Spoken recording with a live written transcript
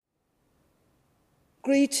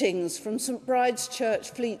Greetings from St Bride's Church,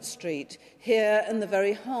 Fleet Street, here in the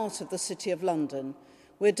very heart of the City of London.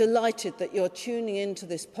 We're delighted that you're tuning into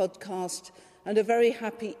this podcast, and a very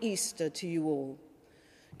happy Easter to you all.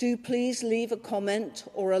 Do please leave a comment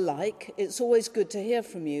or a like. It's always good to hear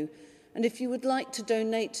from you. And if you would like to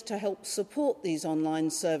donate to help support these online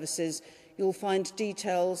services, you'll find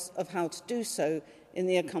details of how to do so in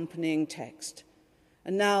the accompanying text.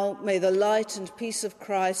 And now, may the light and peace of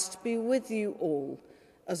Christ be with you all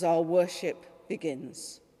as our worship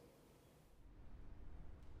begins.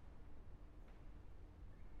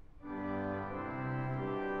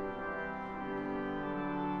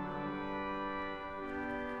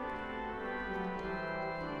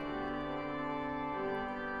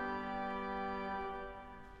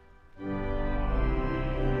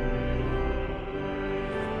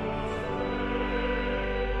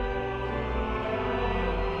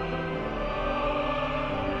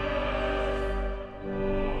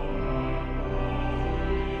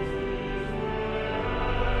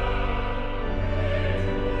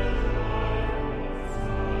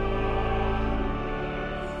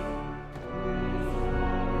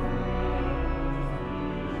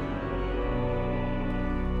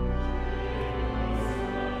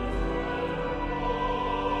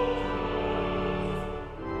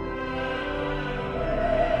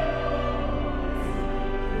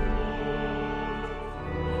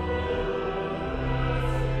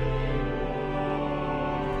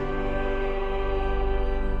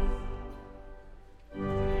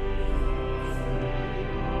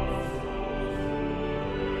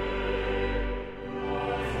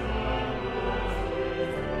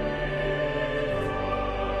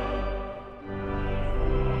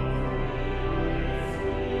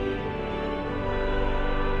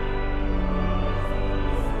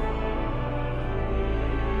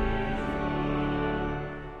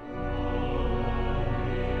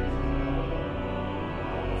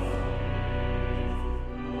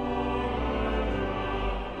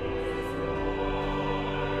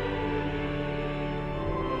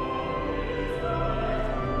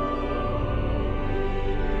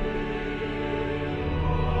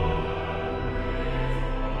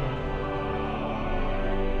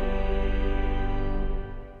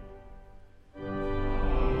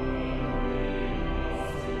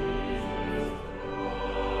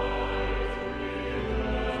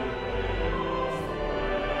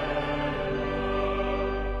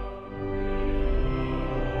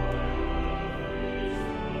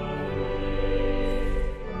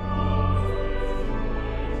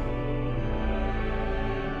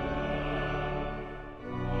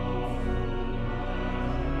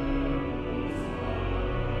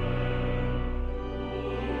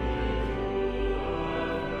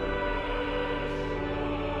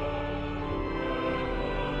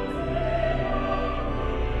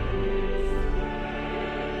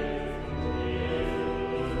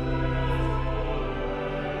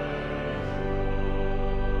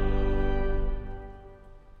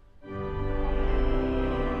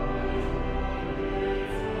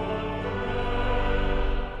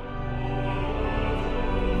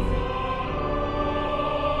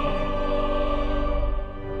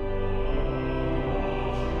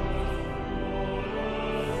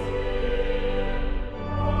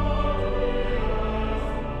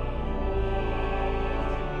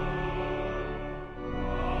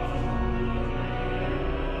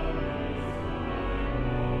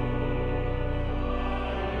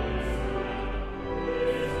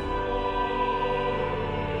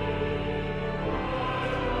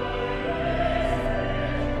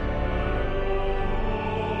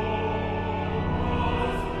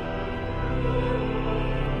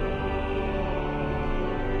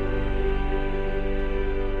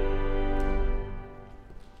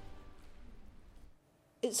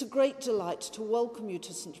 It's a great delight to welcome you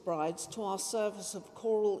to St Bride's to our service of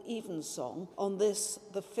choral evensong on this,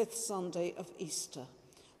 the fifth Sunday of Easter.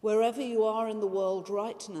 Wherever you are in the world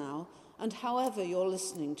right now, and however you're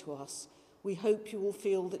listening to us, we hope you will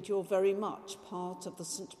feel that you're very much part of the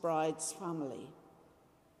St Bride's family.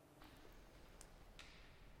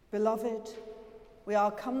 Beloved, we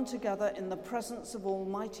are come together in the presence of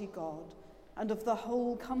Almighty God and of the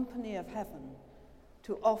whole company of heaven,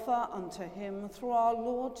 to offer unto him, through our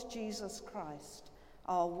Lord Jesus Christ,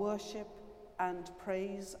 our worship and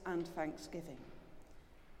praise and thanksgiving,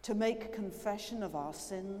 to make confession of our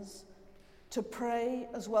sins, to pray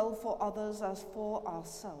as well for others as for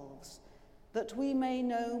ourselves, that we may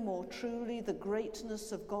know more truly the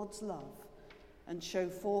greatness of God's love and show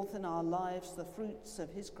forth in our lives the fruits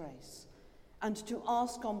of his grace, and to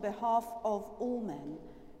ask on behalf of all men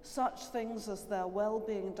such things as their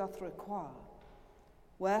well-being doth require,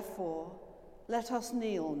 Wherefore, let us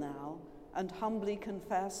kneel now and humbly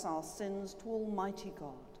confess our sins to Almighty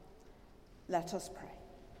God. Let us pray.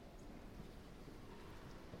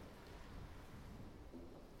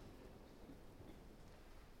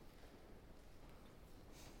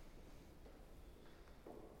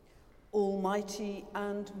 Almighty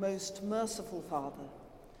and most merciful Father,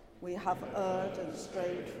 we have erred and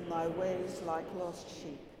strayed from thy ways like lost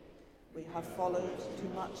sheep. We have followed too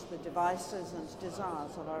much the devices and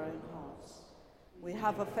desires of our own hearts. We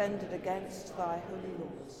have offended against thy holy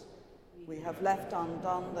laws. We have left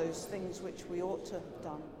undone those things which we ought to have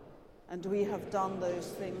done, and we have done those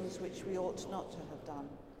things which we ought not to have done,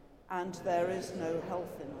 and there is no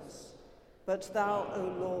health in us. But thou, O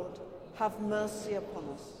Lord, have mercy upon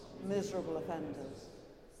us, miserable offenders.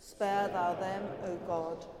 Spare thou them, O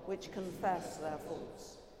God, which confess their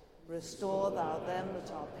faults. Restore thou them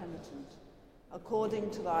that are penitent,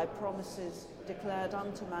 according to thy promises declared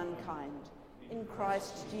unto mankind, in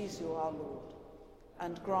Christ Jesus our Lord.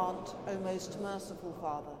 And grant, O most merciful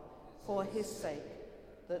Father, for his sake,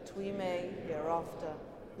 that we may hereafter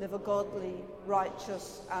live a godly,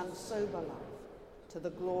 righteous, and sober life, to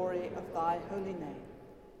the glory of thy holy name.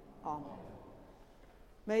 Amen.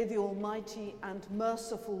 May the Almighty and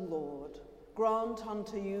merciful Lord grant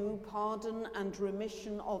unto you pardon and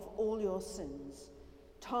remission of all your sins,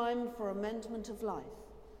 time for amendment of life,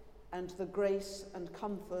 and the grace and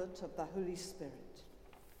comfort of the Holy Spirit.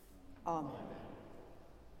 Amen.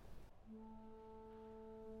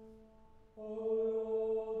 O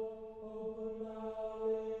Lord, open our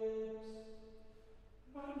lips,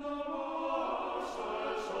 and our mouth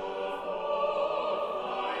shall show forth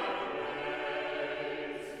thy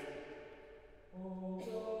praise. O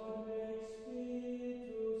God, make speed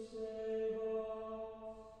to save us.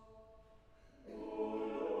 O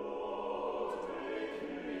Lord, make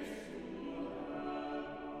haste to help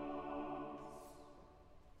us.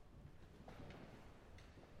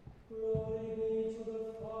 Glory be to the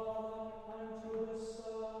Father, and to the Son,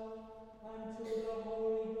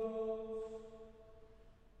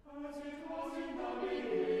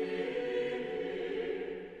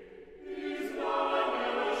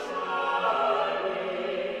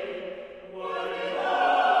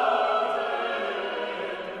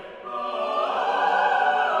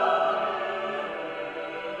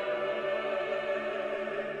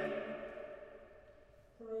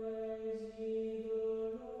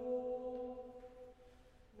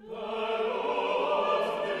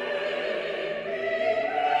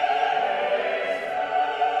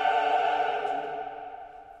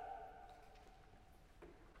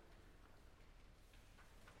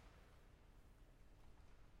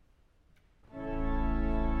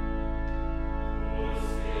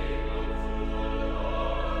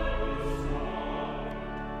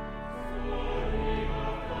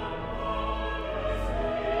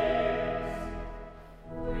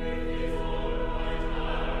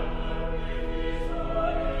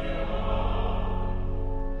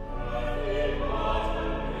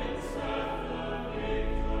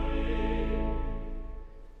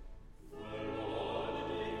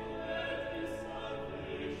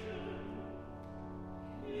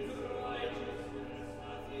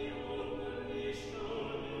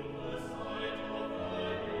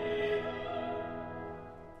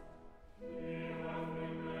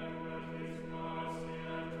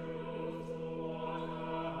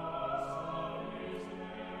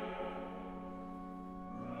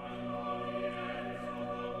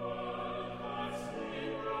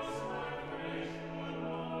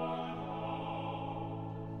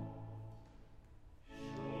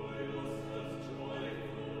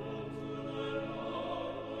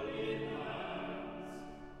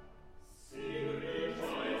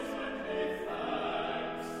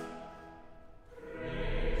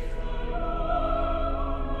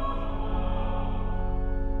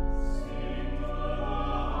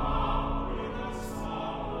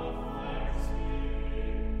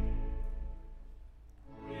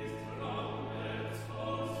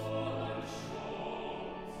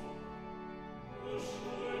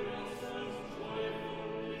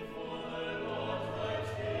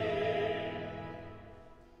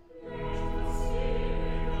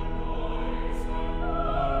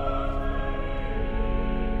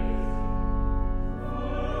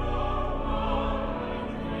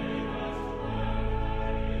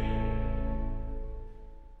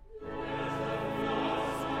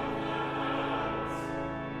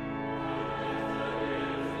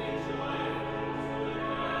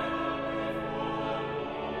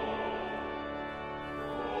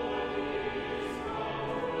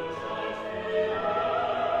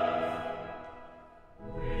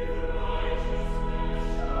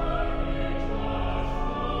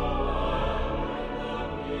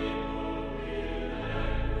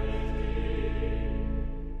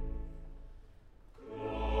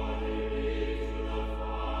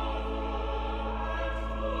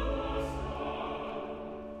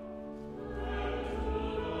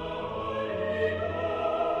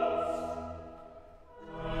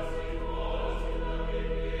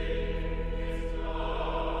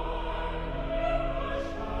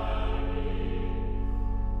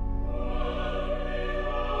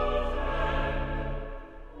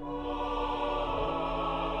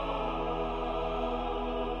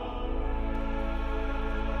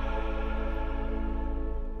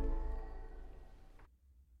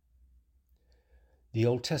 The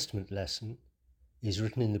Old Testament lesson is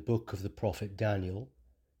written in the book of the prophet Daniel,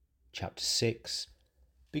 chapter 6,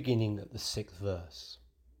 beginning at the 6th verse.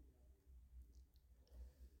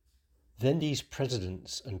 Then these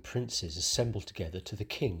presidents and princes assembled together to the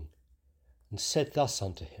king, and said thus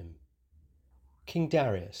unto him, King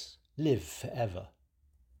Darius, live for ever.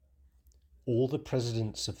 All the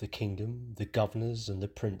presidents of the kingdom, the governors and the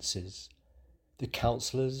princes, the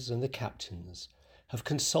councillors and the captains, have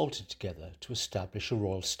consulted together to establish a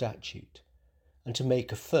royal statute, and to make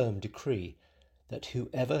a firm decree that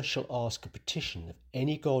whoever shall ask a petition of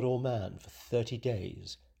any god or man for 30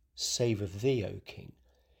 days, save of thee, O king,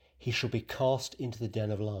 he shall be cast into the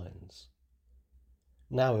den of lions.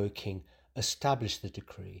 Now, O king, establish the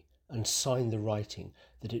decree, and sign the writing,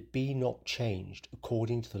 that it be not changed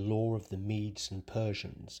according to the law of the Medes and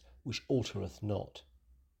Persians, which altereth not.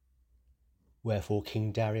 Wherefore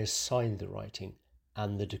King Darius signed the writing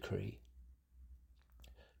and the decree.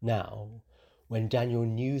 Now, when Daniel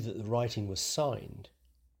knew that the writing was signed,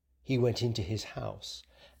 he went into his house,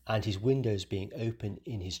 and his windows being open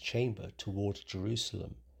in his chamber toward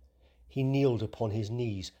Jerusalem, he kneeled upon his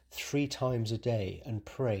knees 3 times a day and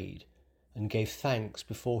prayed, and gave thanks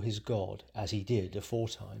before his God, as he did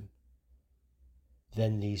aforetime.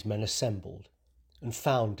 Then these men assembled, and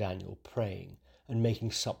found Daniel praying and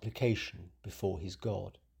making supplication before his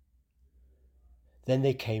God. Then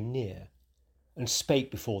they came near, and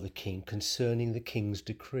spake before the king concerning the king's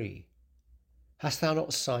decree. Hast thou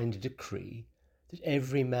not signed a decree, that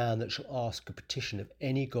every man that shall ask a petition of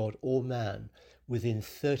any god or man within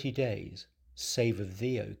 30 days, save of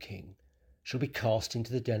thee, O king, shall be cast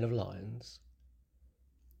into the den of lions?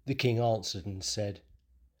 The king answered and said,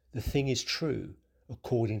 The thing is true,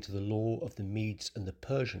 according to the law of the Medes and the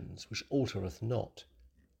Persians, which altereth not.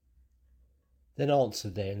 Then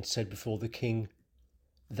answered they and said before the king,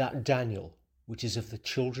 That Daniel, which is of the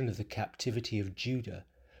children of the captivity of Judah,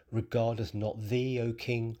 regardeth not thee, O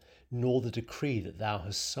king, nor the decree that thou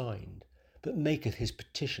hast signed, but maketh his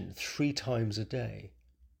petition 3 times a day.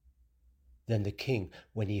 Then the king,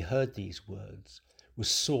 when he heard these words, was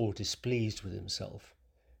sore displeased with himself,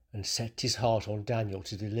 and set his heart on Daniel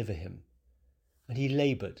to deliver him. And he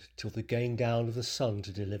laboured till the going down of the sun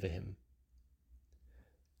to deliver him.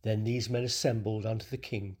 Then these men assembled unto the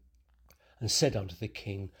king, and said unto the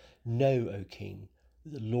king, Know, O king,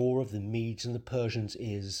 that the law of the Medes and the Persians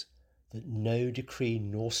is, that no decree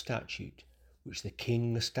nor statute which the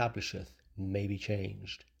king establisheth may be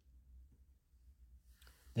changed.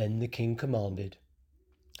 Then the king commanded,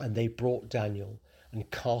 and they brought Daniel, and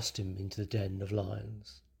cast him into the den of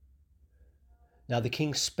lions. Now the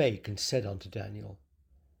king spake and said unto Daniel,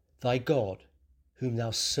 Thy God, whom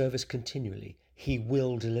thou servest continually, he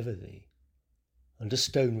will deliver thee. And a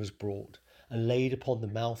stone was brought, and laid upon the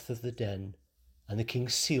mouth of the den, and the king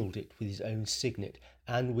sealed it with his own signet,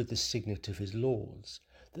 and with the signet of his lords,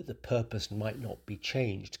 that the purpose might not be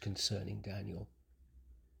changed concerning Daniel.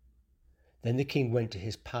 Then the king went to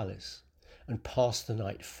his palace, and passed the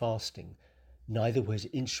night fasting, neither were his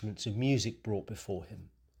instruments of music brought before him,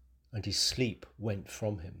 and his sleep went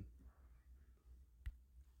from him.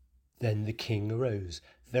 Then the king arose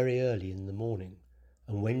very early in the morning,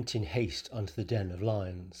 and went in haste unto the den of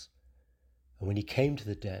lions. And when he came to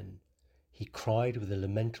the den, he cried with a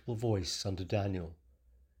lamentable voice unto Daniel.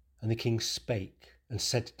 And the king spake, and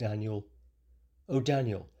said to Daniel, O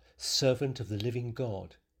Daniel, servant of the living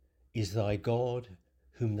God, is thy God,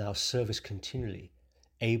 whom thou servest continually,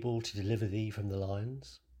 able to deliver thee from the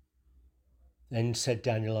lions? Then said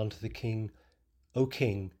Daniel unto the king, O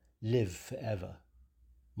king, live for ever.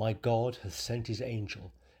 My God hath sent his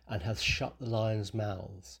angel, and hath shut the lions'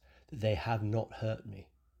 mouths, that they have not hurt me.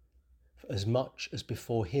 For as much as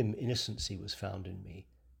before him innocency was found in me,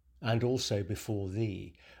 and also before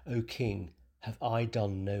thee, O king, have I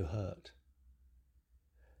done no hurt.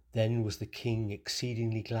 Then was the king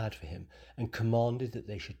exceedingly glad for him, and commanded that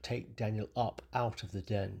they should take Daniel up out of the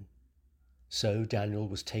den. So Daniel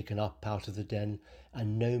was taken up out of the den,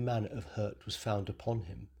 and no manner of hurt was found upon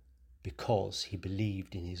him, because he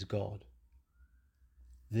believed in his God.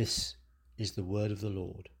 This is the word of the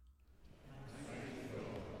Lord.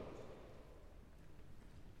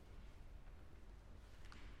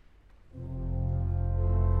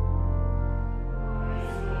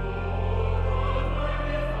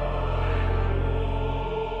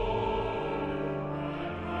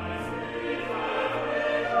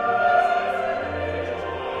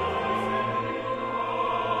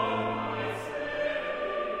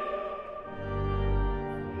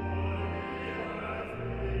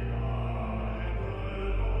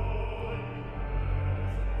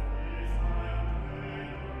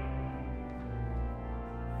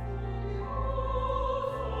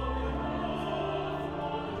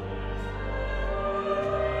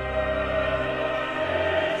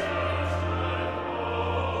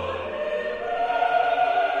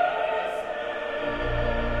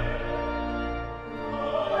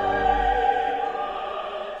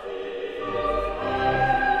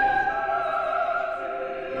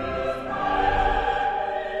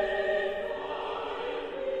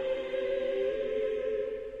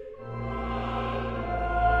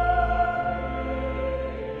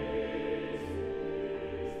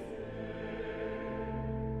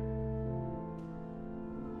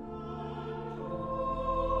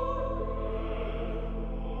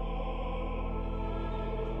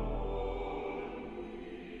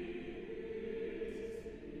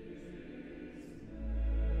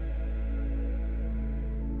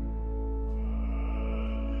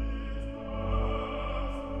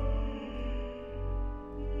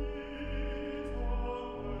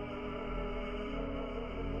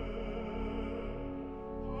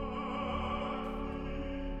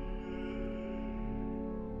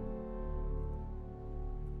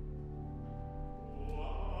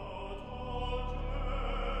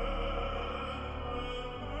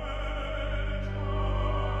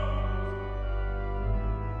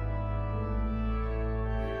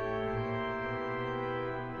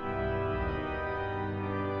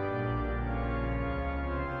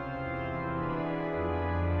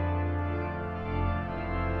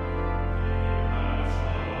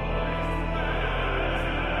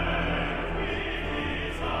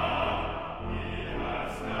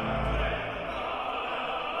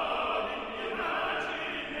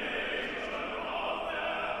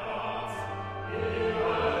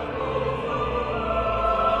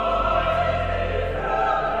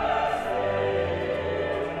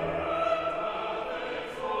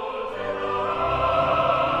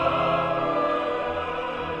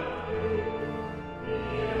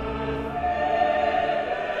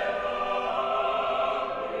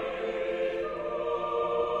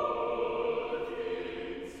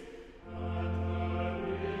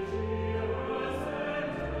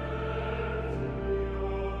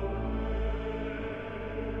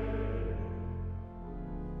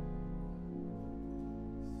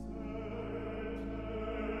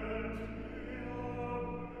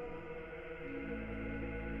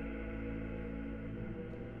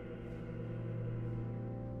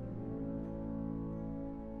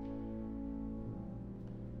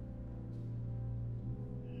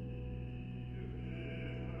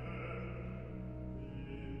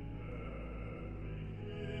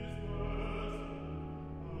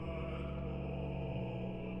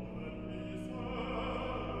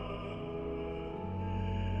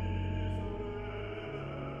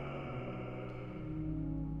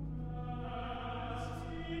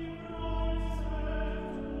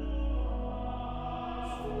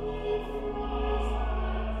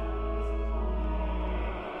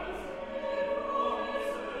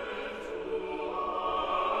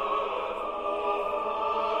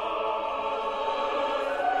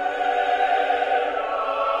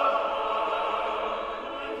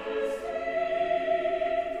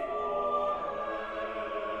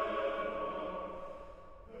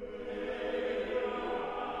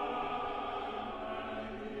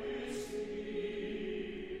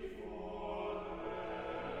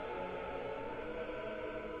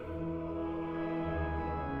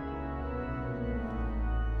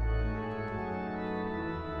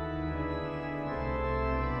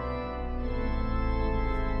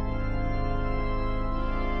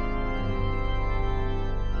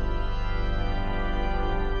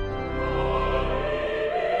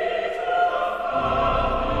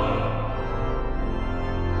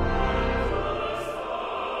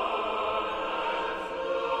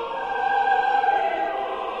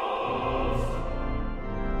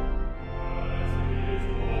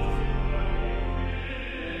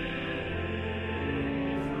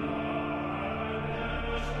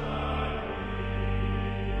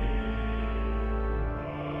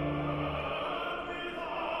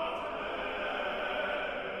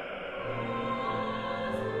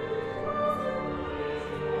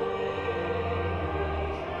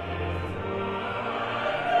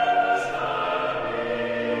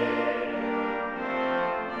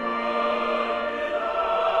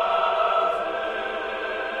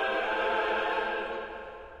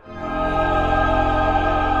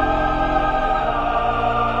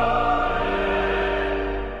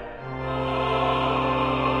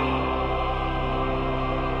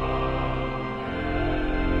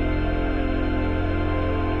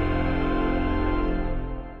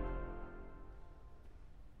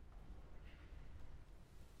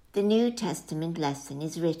 The New Testament lesson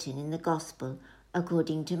is written in the Gospel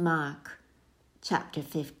according to Mark, chapter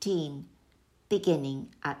 15, beginning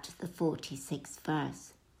at the 46th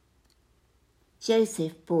verse.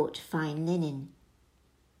 Joseph bought fine linen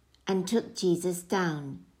and took Jesus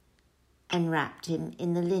down and wrapped him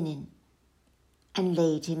in the linen and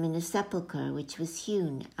laid him in a sepulchre which was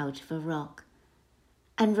hewn out of a rock,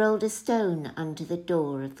 and rolled a stone unto the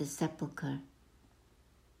door of the sepulchre.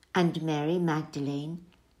 And Mary Magdalene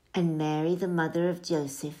and Mary the mother of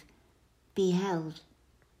Joseph beheld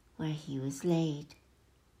where he was laid.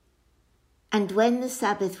 And when the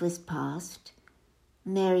Sabbath was past,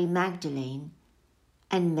 Mary Magdalene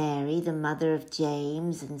and Mary the mother of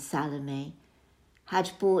James and Salome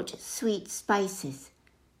had bought sweet spices,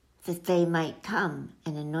 that they might come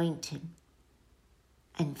and anoint him.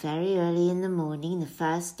 And very early in the morning, the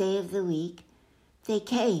first day of the week, they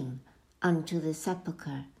came unto the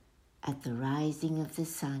sepulchre at the rising of the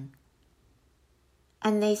sun.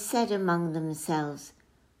 And they said among themselves,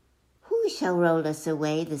 Who shall roll us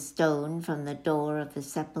away the stone from the door of the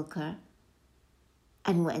sepulchre?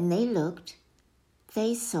 And when they looked,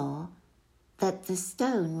 they saw that the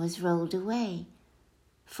stone was rolled away,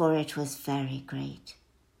 for it was very great.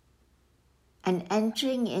 And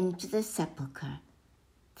entering into the sepulchre,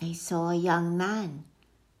 they saw a young man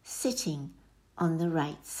sitting on the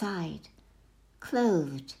right side,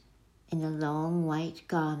 clothed in a long white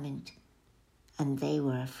garment, and they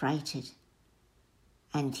were affrighted.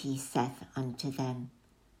 And he saith unto them,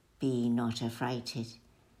 Be not affrighted.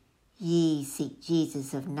 Ye seek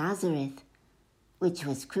Jesus of Nazareth, which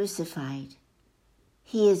was crucified.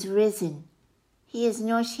 He is risen. He is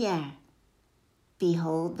not here.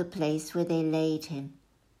 Behold the place where they laid him.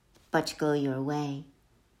 But go your way.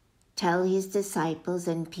 Tell his disciples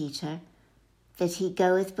and Peter that he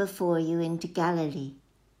goeth before you into Galilee.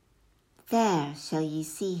 There shall ye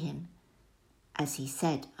see him, as he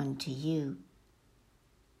said unto you.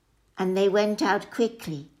 And they went out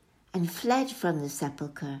quickly and fled from the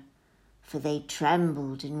sepulchre, for they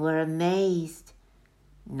trembled and were amazed.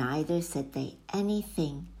 Neither said they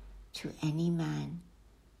anything to any man,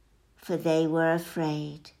 for they were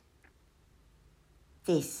afraid.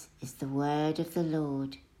 This is the word of the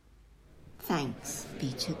Lord. Thanks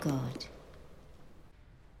be to God.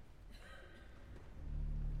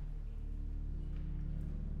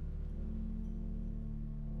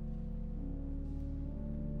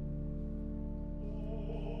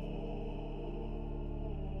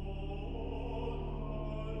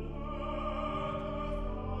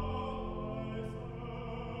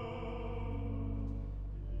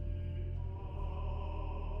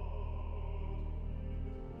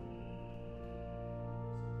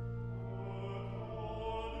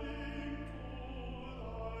 According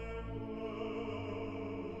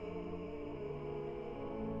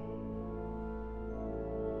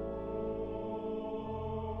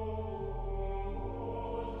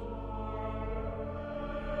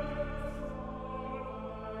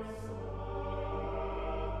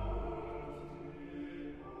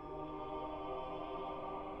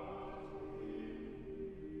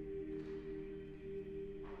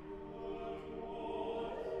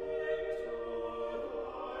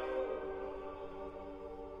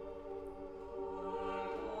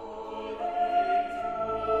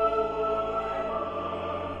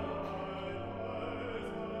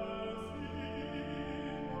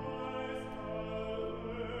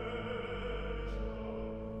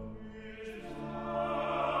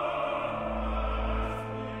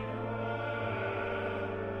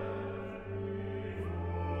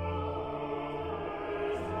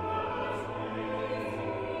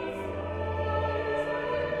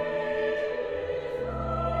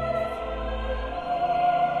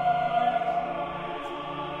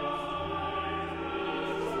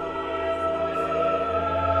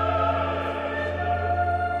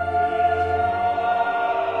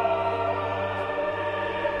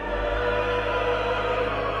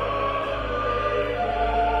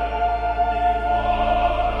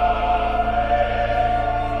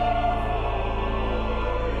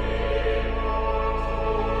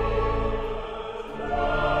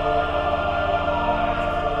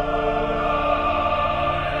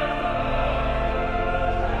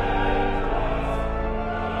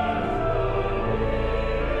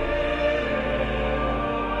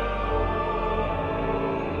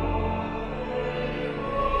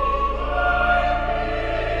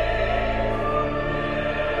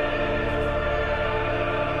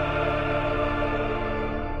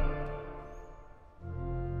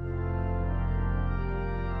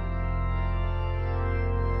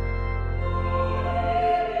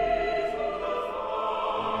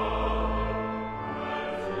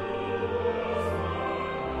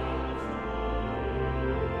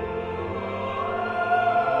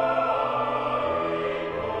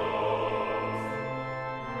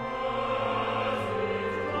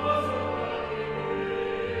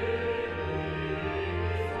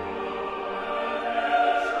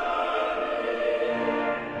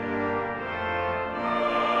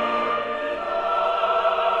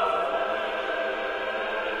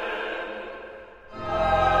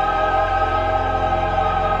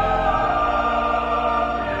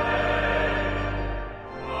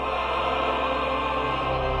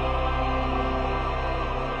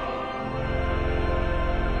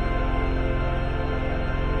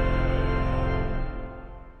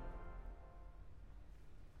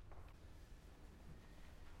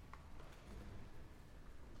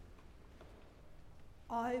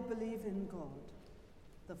I believe in God,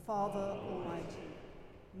 the Father Almighty,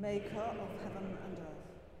 maker of heaven and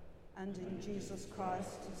earth, and in Jesus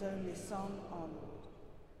Christ, his only Son, our Lord,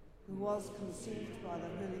 who was conceived by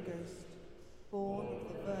the Holy Ghost, born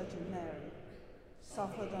of the Virgin Mary,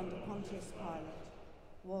 suffered under Pontius Pilate,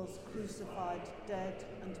 was crucified, dead,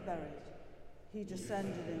 and buried. He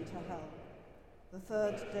descended into hell. The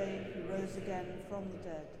third day he rose again from the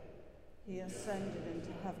dead. He ascended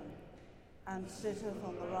into heaven, and sitteth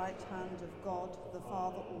on the right hand of God the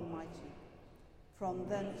Father Almighty. From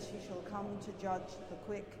thence he shall come to judge the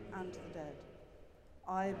quick and the dead.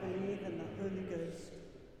 I believe in the Holy Ghost,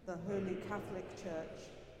 the Holy Catholic Church,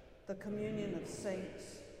 the communion of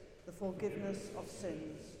saints, the forgiveness of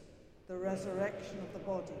sins, the resurrection of the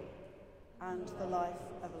body, and the life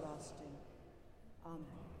everlasting. Amen.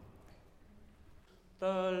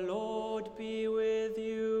 The Lord be with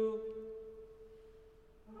you.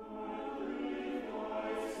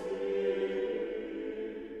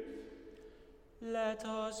 Let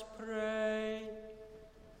us pray.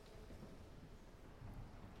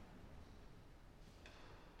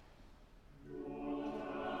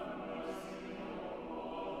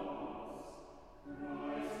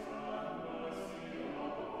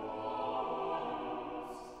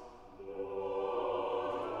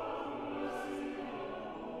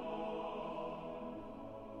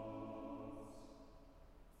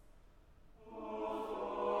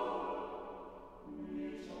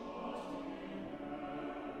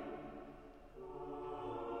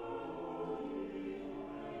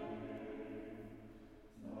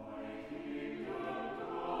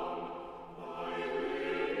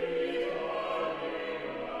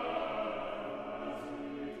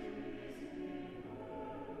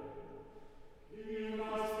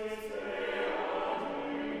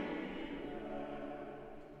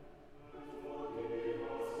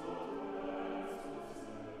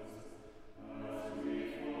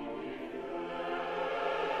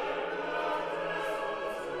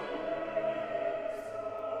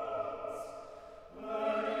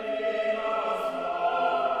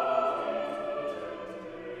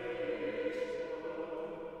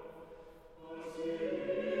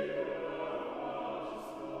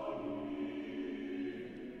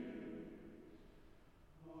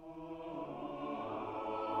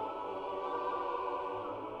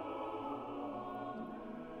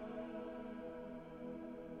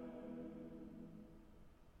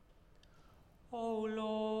 O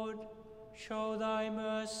Lord, show thy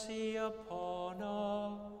mercy upon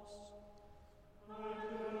us.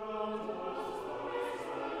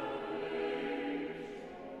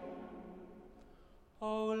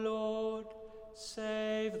 O Lord,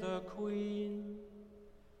 save the Queen.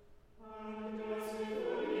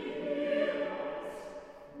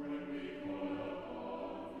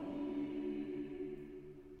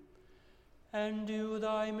 Endue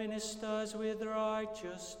thy ministers with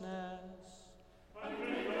righteousness.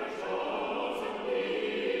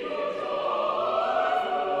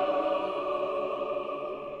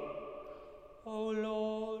 O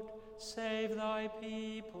Lord, save thy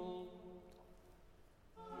people.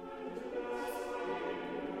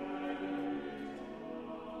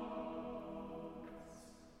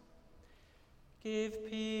 Give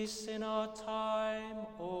peace in our time,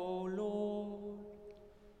 O Lord.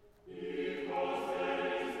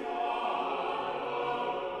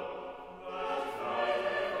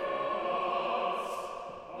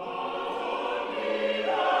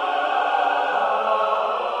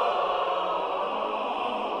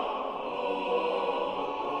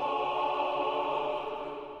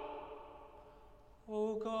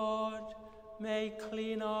 O God, may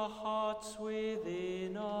clean our hearts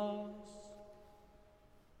within us.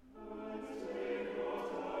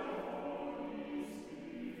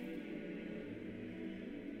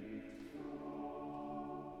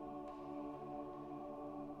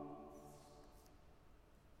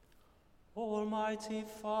 Almighty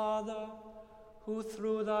Father, who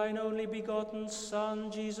through thine only begotten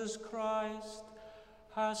Son, Jesus Christ,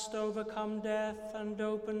 hast overcome death and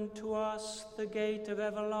opened to us the gate of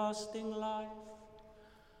everlasting life,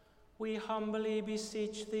 we humbly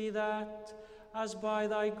beseech thee that, as by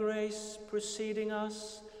thy grace preceding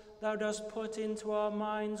us, thou dost put into our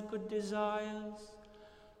minds good desires,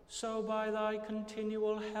 so by thy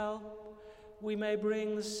continual help we may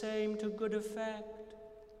bring the same to good effect.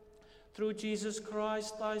 Through Jesus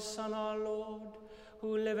Christ, thy Son, our Lord,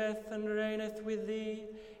 who liveth and reigneth with thee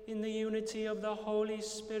in the unity of the Holy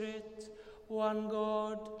Spirit, one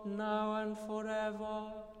God, now and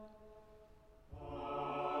forever.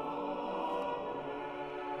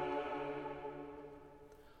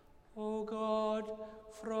 O God,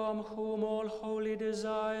 from whom all holy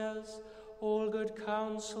desires good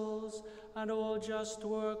counsels and all just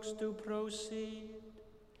works do proceed.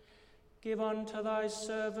 Give unto thy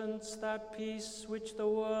servants that peace which the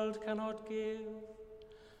world cannot give,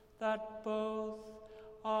 that both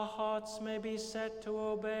our hearts may be set to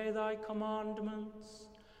obey thy commandments,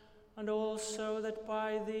 and also that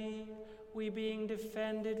by thee we, being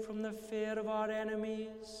defended from the fear of our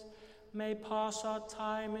enemies, may pass our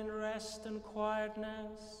time in rest and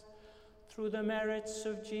quietness, through the merits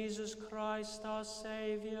of Jesus Christ our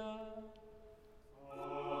Saviour.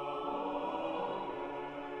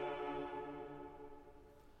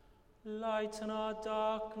 Lighten our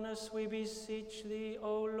darkness, we beseech thee,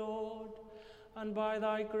 O Lord, and by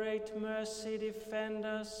thy great mercy defend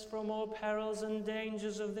us from all perils and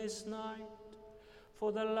dangers of this night,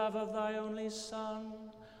 for the love of thy only Son,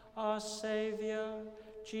 our Saviour,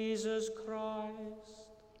 Jesus Christ.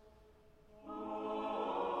 What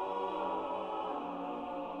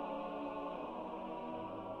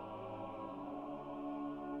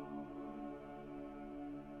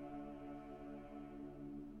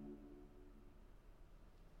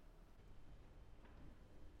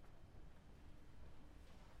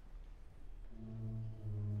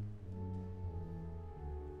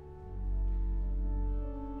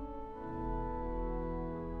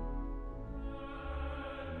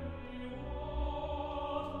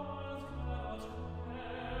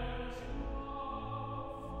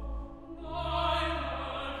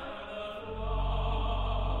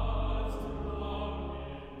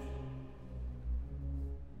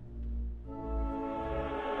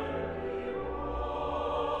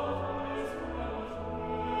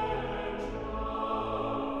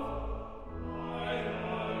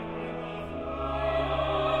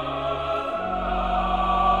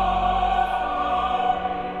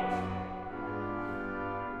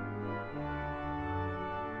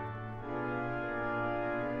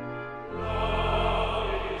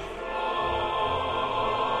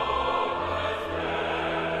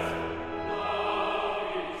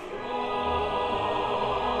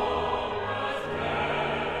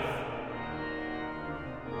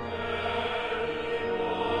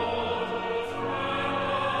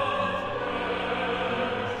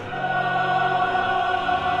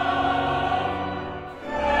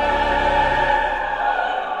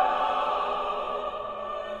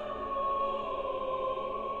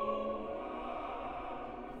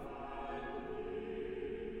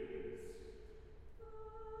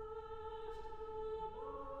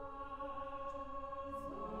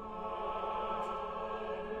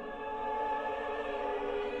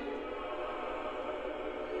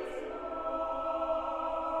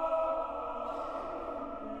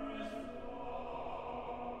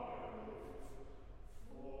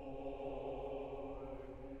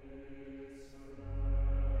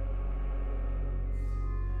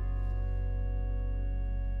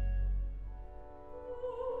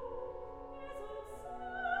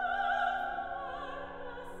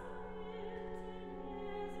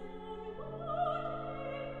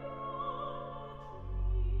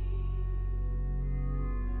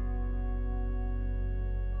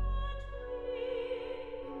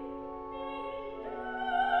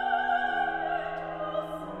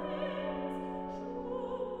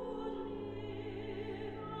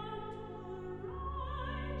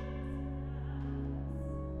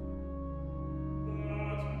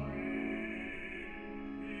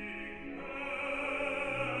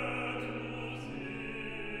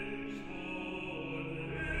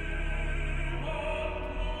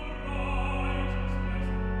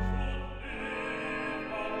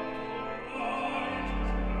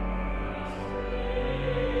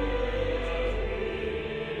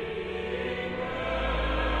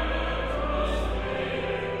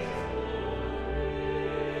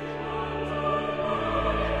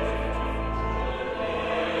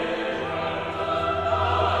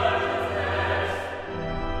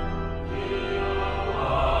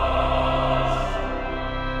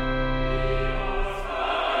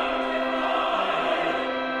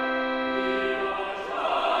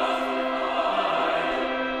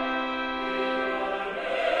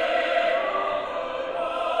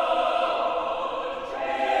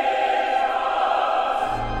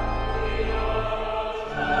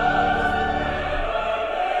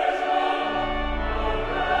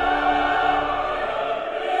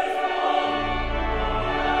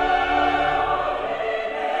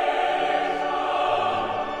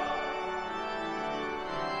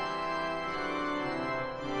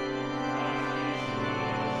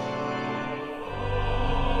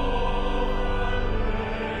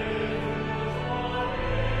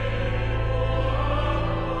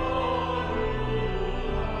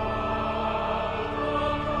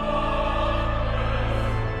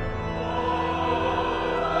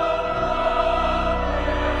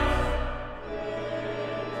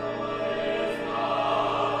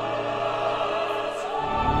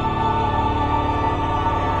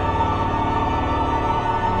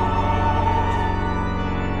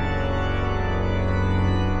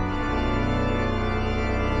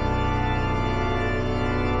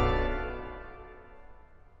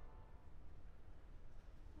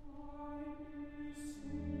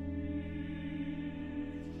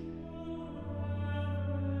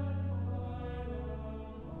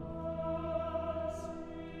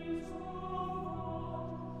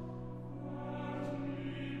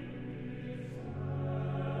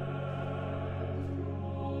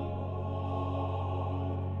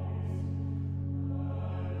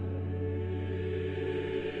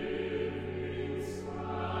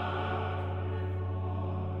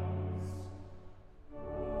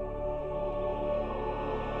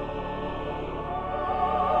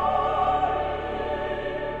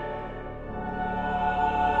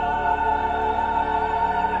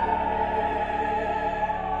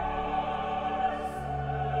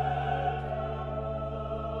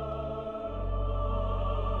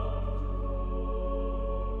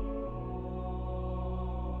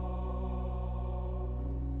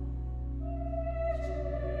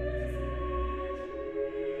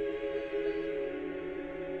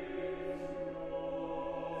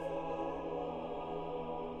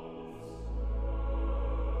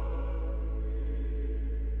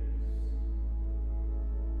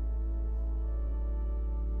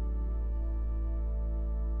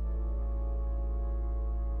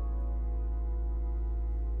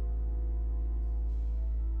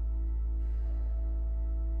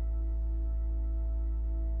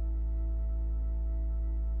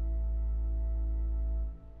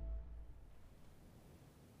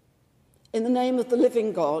In the name of the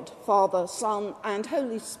living God, Father, Son, and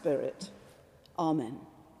Holy Spirit. Amen.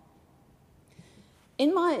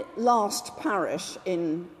 In my last parish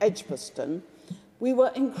in Edgbaston, we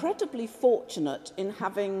were incredibly fortunate in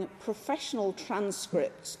having professional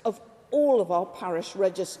transcripts of all of our parish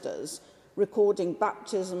registers, recording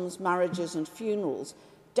baptisms, marriages, and funerals,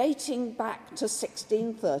 dating back to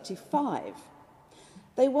 1635.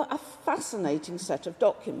 They were a fascinating set of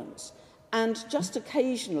documents, and just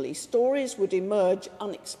occasionally stories would emerge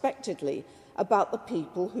unexpectedly about the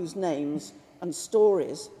people whose names and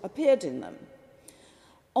stories appeared in them.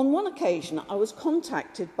 On one occasion, I was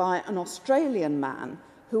contacted by an Australian man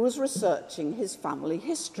who was researching his family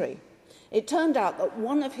history. It turned out that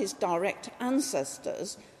one of his direct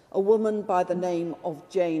ancestors, a woman by the name of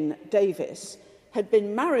Jane Davis, had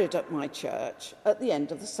been married at my church at the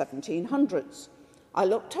end of the 1700s. I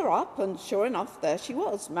looked her up, and sure enough, there she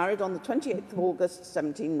was, married on the 28th of August,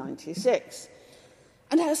 1796.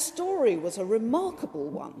 And her story was a remarkable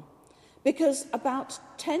one, because about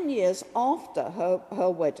 10 years after her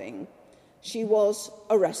wedding, she was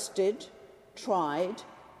arrested, tried,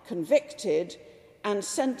 convicted, and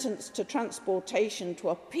sentenced to transportation to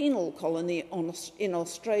a penal colony in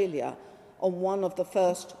Australia on one of the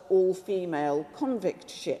first all-female convict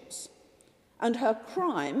ships. And her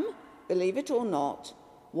crime, believe it or not,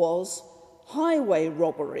 was highway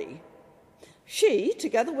robbery. She,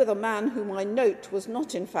 together with a man whom I note was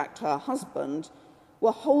not in fact her husband,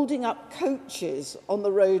 were holding up coaches on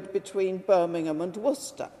the road between Birmingham and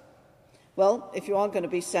Worcester. Well, if you are going to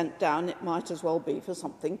be sent down, it might as well be for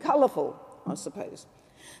something colourful, I suppose.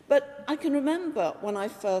 But I can remember when I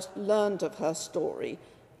first learned of her story,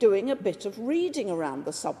 doing a bit of reading around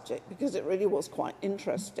the subject, because it really was quite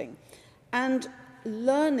interesting, and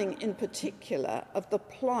learning in particular of the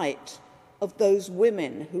plight of those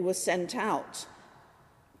women who were sent out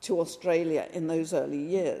to Australia in those early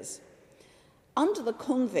years. Under the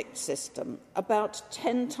convict system, about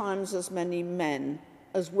 10 times as many men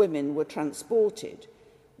as women were transported,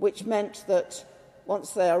 which meant that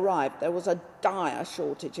once they arrived, there was a dire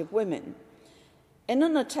shortage of women. In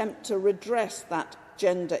an attempt to redress that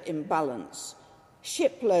gender imbalance,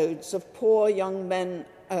 shiploads of poor young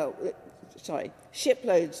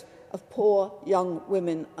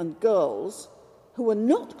women and girls who were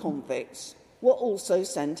not convicts were also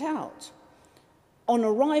sent out. On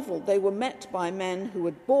arrival, they were met by men who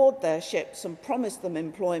had boarded their ships and promised them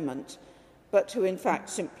employment, but who in fact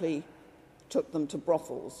simply took them to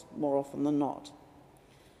brothels more often than not.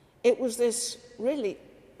 It was this really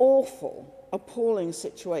awful, appalling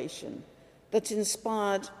situation that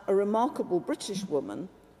inspired a remarkable British woman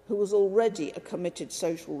who was already a committed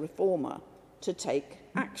social reformer to take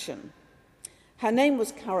action. Her name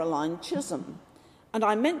was Caroline Chisholm, and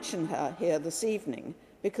I mention her here this evening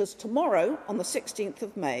because tomorrow, on the 16th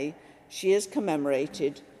of May, she is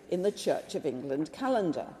commemorated in the Church of England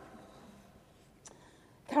calendar.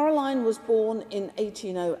 Caroline was born in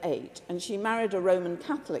 1808, and she married a Roman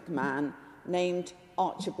Catholic man named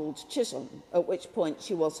Archibald Chisholm, at which point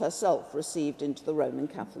she was herself received into the Roman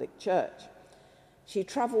Catholic Church. She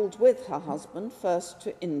travelled with her husband first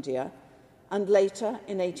to India and later,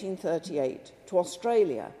 in 1838, to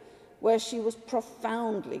Australia, where she was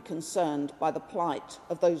profoundly concerned by the plight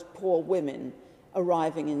of those poor women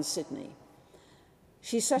arriving in Sydney.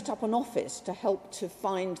 She set up an office to help to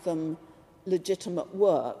find them legitimate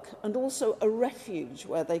work and also a refuge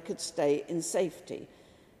where they could stay in safety.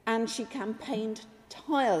 And she campaigned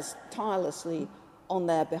tirelessly on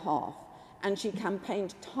their behalf, and she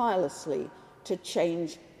campaigned tirelessly to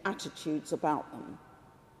change attitudes about them.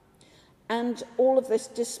 And all of this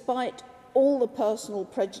despite all the personal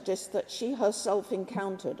prejudice that she herself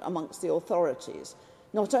encountered amongst the authorities,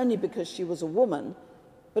 not only because she was a woman,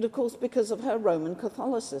 but of course because of her Roman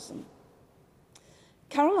Catholicism.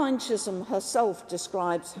 Caroline Chisholm herself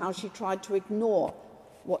describes how she tried to ignore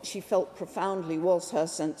what she felt profoundly was her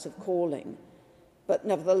sense of calling, but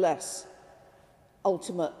nevertheless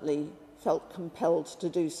ultimately felt compelled to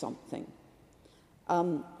do something.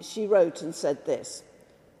 She wrote and said this: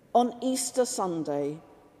 "On Easter Sunday,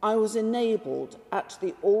 I was enabled at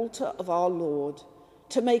the altar of our Lord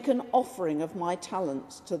to make an offering of my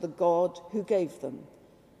talents to the God who gave them.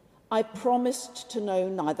 I promised to know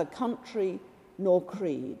neither country nor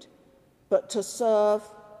creed, but to serve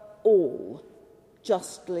all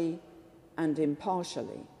justly and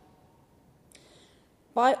impartially."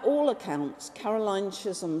 By all accounts, Caroline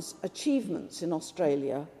Chisholm's achievements in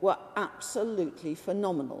Australia were absolutely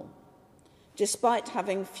phenomenal. Despite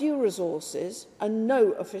having few resources and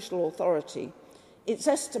no official authority, it's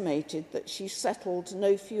estimated that she settled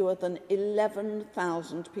no fewer than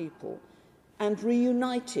 11,000 people and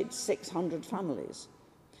reunited 600 families.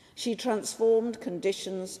 She transformed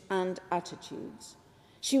conditions and attitudes.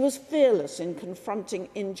 She was fearless in confronting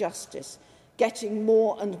injustice, getting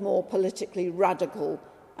more and more politically radical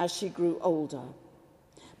as she grew older.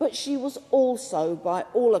 But she was also, by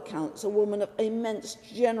all accounts, a woman of immense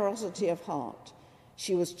generosity of heart.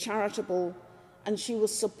 She was charitable, and she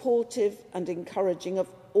was supportive and encouraging of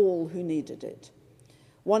all who needed it.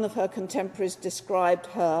 One of her contemporaries described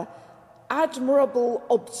her admirable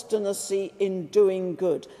obstinacy in doing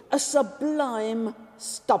good, a sublime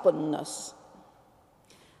stubbornness.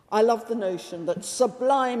 I love the notion that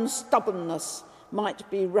sublime stubbornness might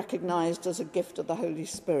be recognised as a gift of the Holy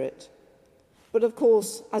Spirit. But of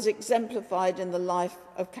course, as exemplified in the life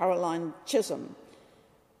of Caroline Chisholm,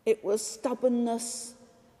 it was stubbornness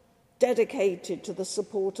dedicated to the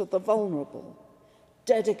support of the vulnerable,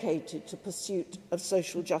 dedicated to pursuit of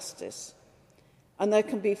social justice. And there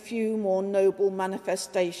can be few more noble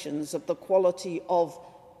manifestations of the quality of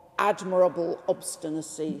admirable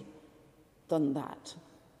obstinacy than that.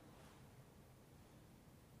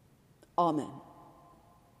 Amen.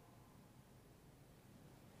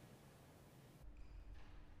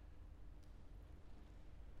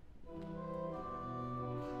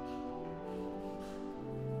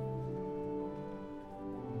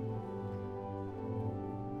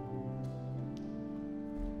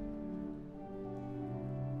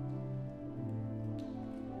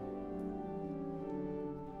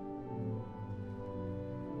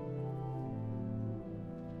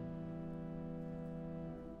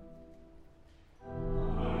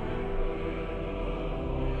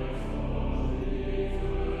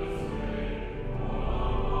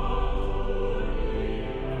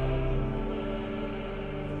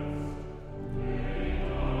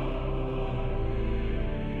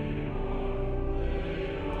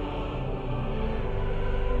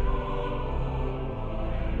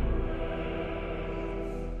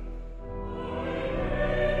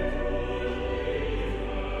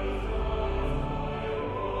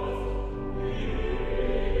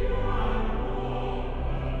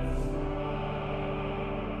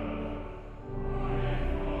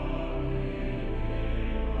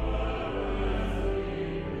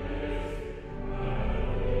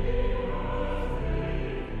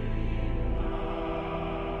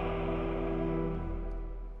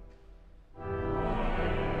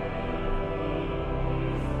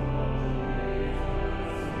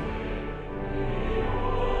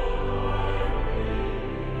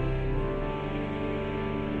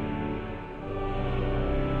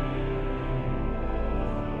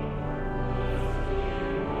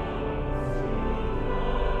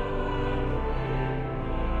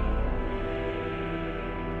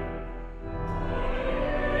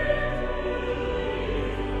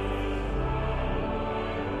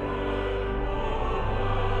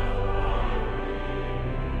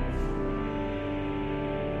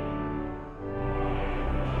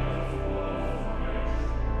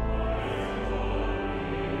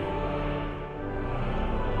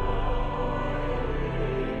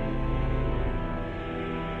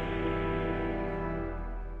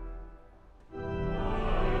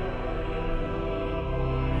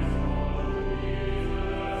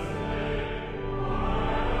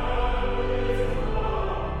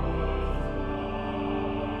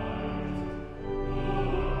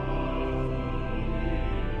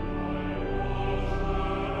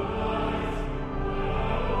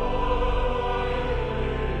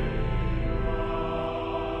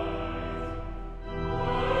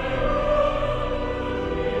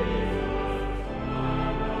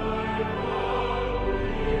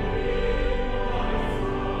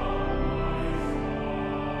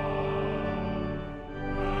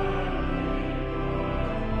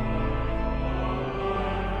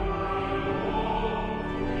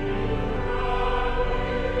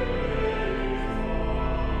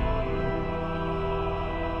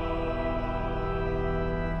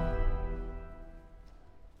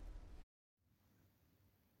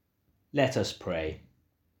 Let us pray.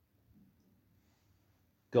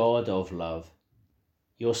 God of love,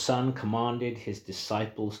 your Son commanded his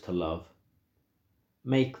disciples to love.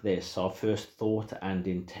 Make this our first thought and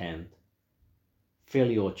intent.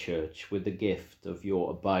 Fill your church with the gift of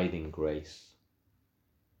your abiding grace.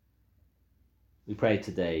 We pray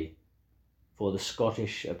today for the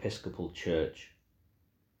Scottish Episcopal Church,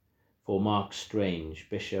 for Mark Strange,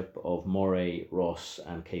 Bishop of Moray, Ross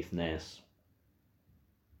and Caithness,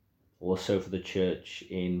 also for the church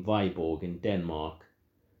in Viborg in Denmark,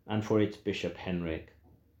 and for its Bishop Henrik.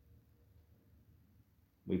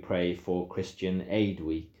 We pray for Christian Aid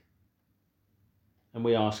Week, And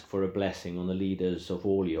we ask for a blessing on the leaders of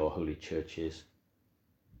all your holy churches,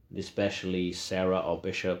 and especially Sarah, our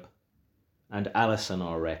bishop, and Alison,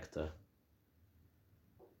 our rector.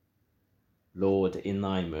 Lord, in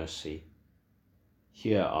thy mercy,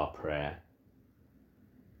 hear our prayer.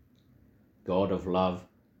 God of love,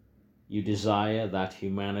 you desire that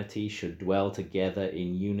humanity should dwell together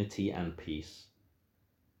in unity and peace.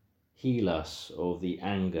 Heal us of the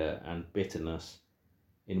anger and bitterness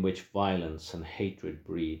in which violence and hatred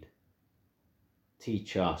breed.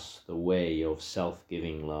 Teach us the way of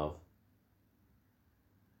self-giving love.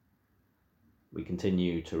 We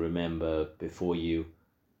continue to remember before you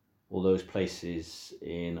all those places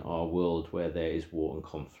in our world where there is war and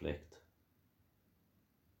conflict.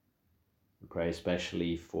 We pray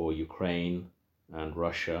especially for Ukraine and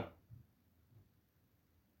Russia.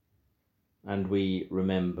 And we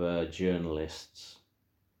remember journalists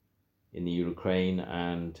in the Ukraine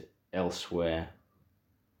and elsewhere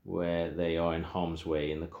where they are in harm's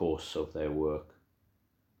way in the course of their work.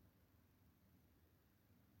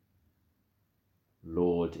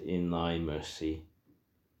 Lord, in thy mercy,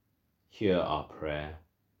 hear our prayer.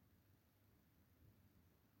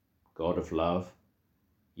 God of love,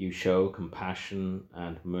 you show compassion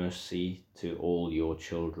and mercy to all your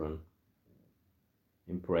children.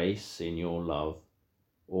 Embrace in your love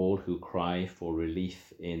all who cry for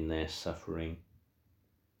relief in their suffering.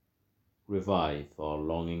 Revive our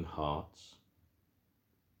longing hearts.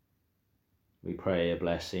 We pray a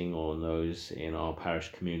blessing on those in our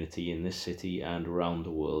parish community in this city and around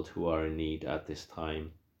the world who are in need at this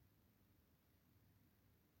time.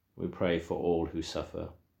 We pray for all who suffer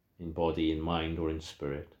in body, in mind, or in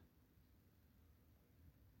spirit.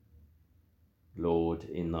 Lord,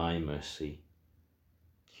 in thy mercy,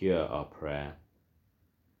 hear our prayer.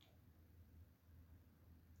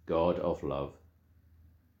 God of love,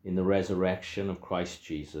 in the resurrection of Christ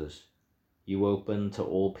Jesus, you open to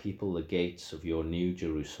all people the gates of your new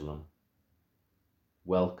Jerusalem.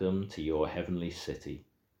 Welcome to your heavenly city,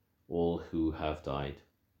 all who have died.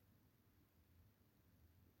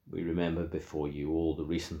 We remember before you all the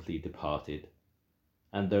recently departed,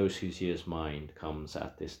 and those whose year's mind comes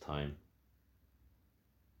at this time.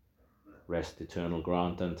 Rest eternal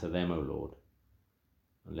grant unto them, O Lord,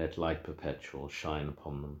 and let light perpetual shine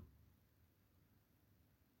upon them.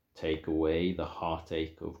 Take away the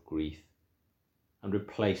heartache of grief, and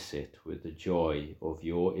replace it with the joy of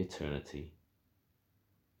your eternity.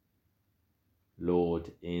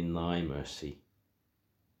 Lord, in thy mercy,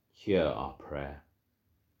 hear our prayer.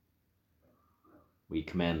 We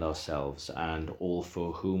commend ourselves and all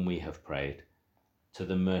for whom we have prayed to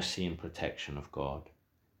the mercy and protection of God.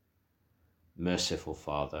 Merciful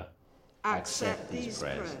Father, accept these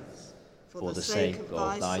prayers for the sake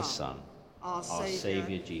of thy Son, our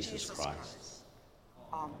Saviour Jesus Christ.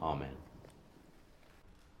 Amen.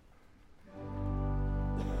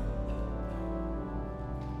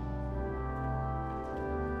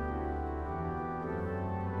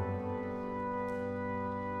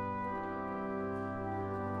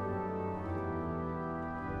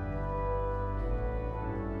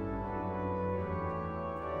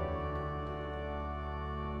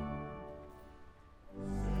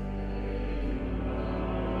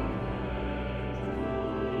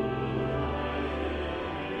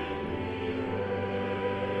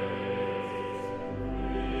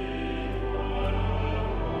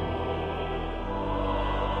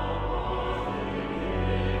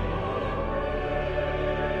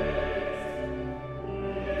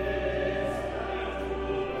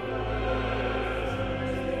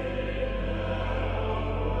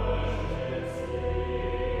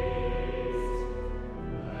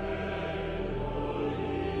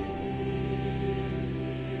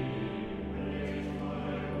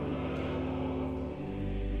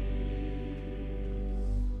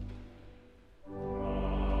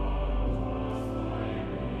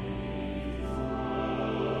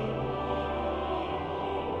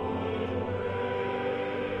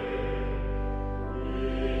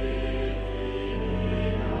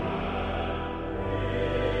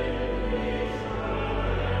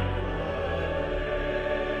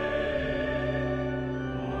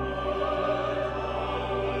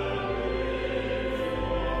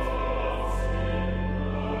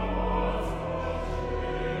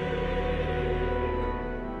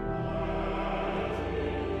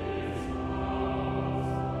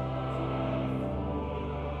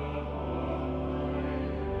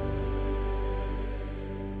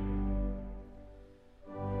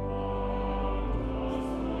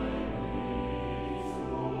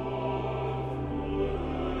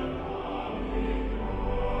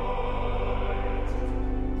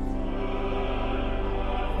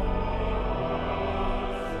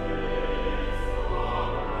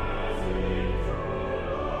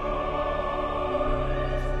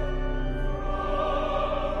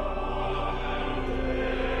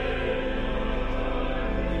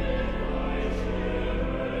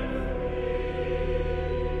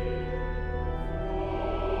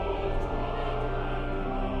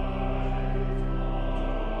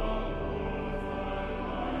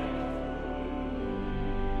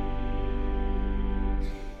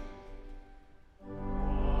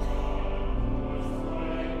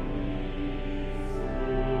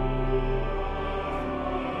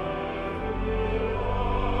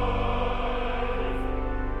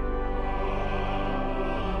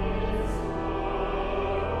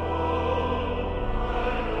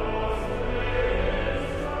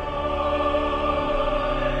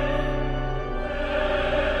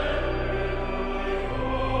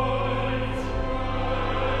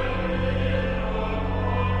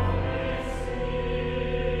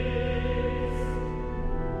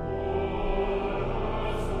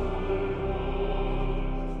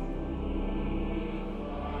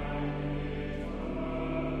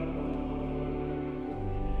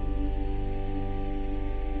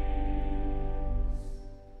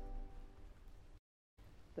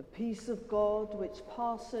 peace of God, which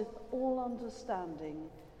passeth all understanding,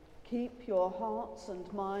 keep your hearts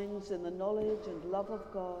and minds in the knowledge and love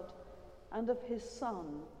of God and of his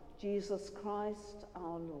Son, Jesus Christ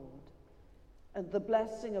our Lord. And the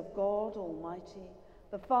blessing of God Almighty,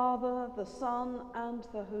 the Father, the Son, and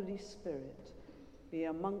the Holy Spirit be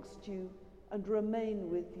amongst you and remain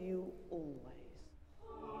with you always.